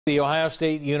The Ohio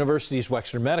State University's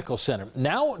Wexner Medical Center,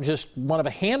 now just one of a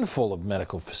handful of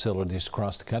medical facilities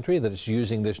across the country that is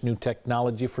using this new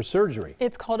technology for surgery.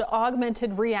 It's called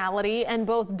augmented reality, and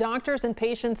both doctors and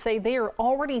patients say they are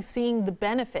already seeing the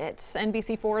benefits.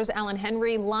 NBC4's Alan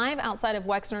Henry live outside of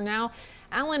Wexner now.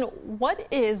 Alan, what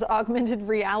is augmented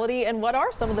reality and what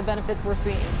are some of the benefits we're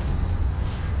seeing?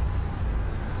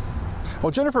 Well,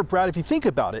 Jennifer, Brad, if you think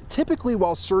about it, typically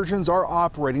while surgeons are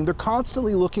operating, they're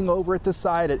constantly looking over at the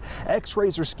side at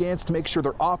x-rays or scans to make sure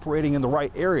they're operating in the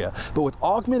right area. But with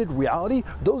augmented reality,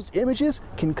 those images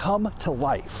can come to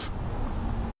life.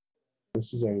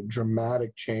 This is a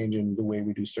dramatic change in the way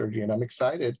we do surgery, and I'm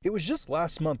excited. It was just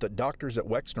last month that doctors at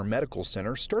Wexner Medical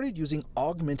Center started using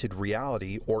augmented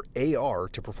reality, or AR,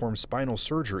 to perform spinal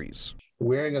surgeries.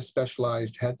 Wearing a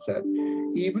specialized headset,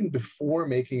 even before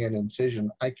making an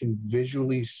incision, I can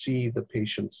visually see the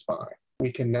patient's spine.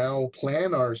 We can now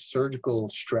plan our surgical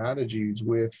strategies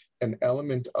with an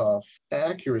element of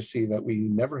accuracy that we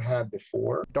never had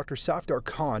before. Dr. Safdar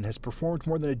Khan has performed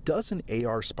more than a dozen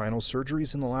AR spinal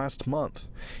surgeries in the last month.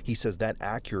 He says that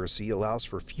accuracy allows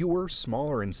for fewer,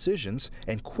 smaller incisions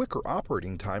and quicker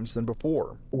operating times than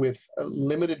before. With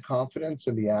limited confidence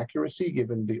in the accuracy,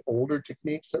 given the older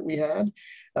techniques that we had,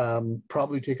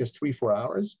 probably take us 3-4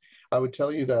 hours. I would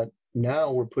tell you that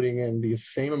now we're putting in the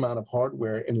same amount of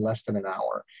hardware in less than an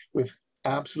hour with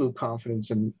absolute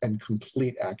confidence and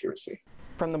complete accuracy.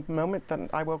 From the moment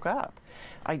that I woke up,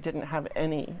 I didn't have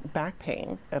any back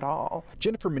pain at all.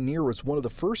 Jennifer Manier was one of the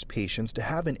first patients to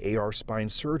have an AR spine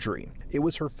surgery. It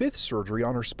was her 5th surgery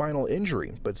on her spinal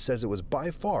injury, but says it was by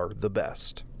far the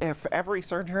best. If every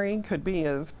surgery could be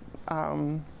as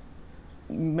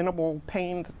minimal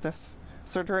pain that this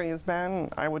surgery has been,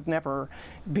 I would never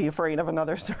be afraid of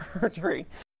another surgery.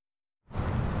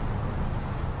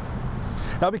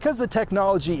 Now, because the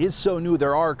technology is so new,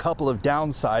 there are a couple of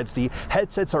downsides. The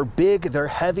headsets are big, they're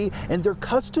heavy, and they're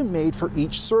custom made for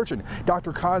each surgeon.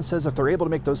 Dr. Khan says if they're able to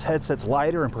make those headsets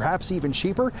lighter and perhaps even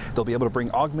cheaper, they'll be able to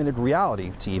bring augmented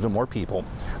reality to even more people.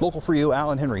 Local for you,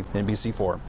 Alan Henry, NBC4.